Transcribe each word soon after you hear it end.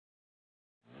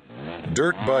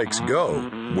Dirt bikes go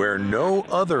where no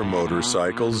other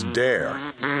motorcycles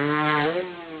dare.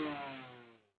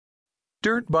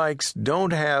 Dirt bikes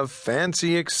don't have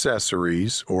fancy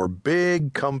accessories or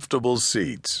big, comfortable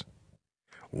seats.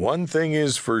 One thing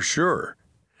is for sure,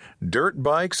 dirt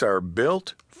bikes are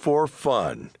built for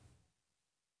fun.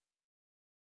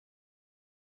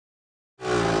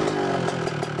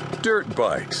 Dirt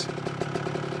bikes.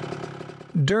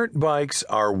 Dirt bikes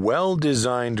are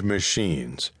well-designed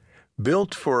machines,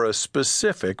 built for a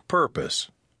specific purpose.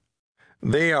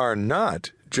 They are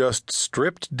not just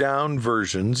stripped-down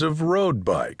versions of road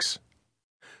bikes.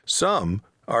 Some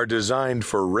are designed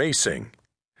for racing,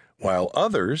 while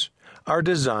others are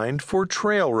designed for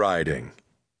trail riding.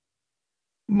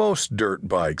 Most dirt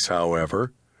bikes,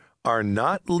 however, are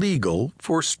not legal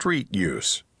for street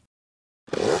use.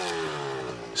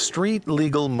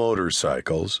 Street-legal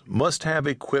motorcycles must have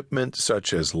equipment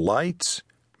such as lights,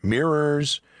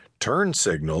 mirrors, turn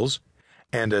signals,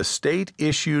 and a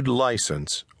state-issued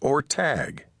license or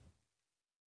tag.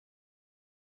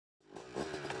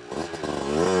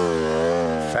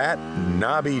 Fat,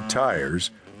 knobby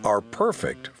tires are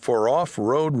perfect for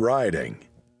off-road riding.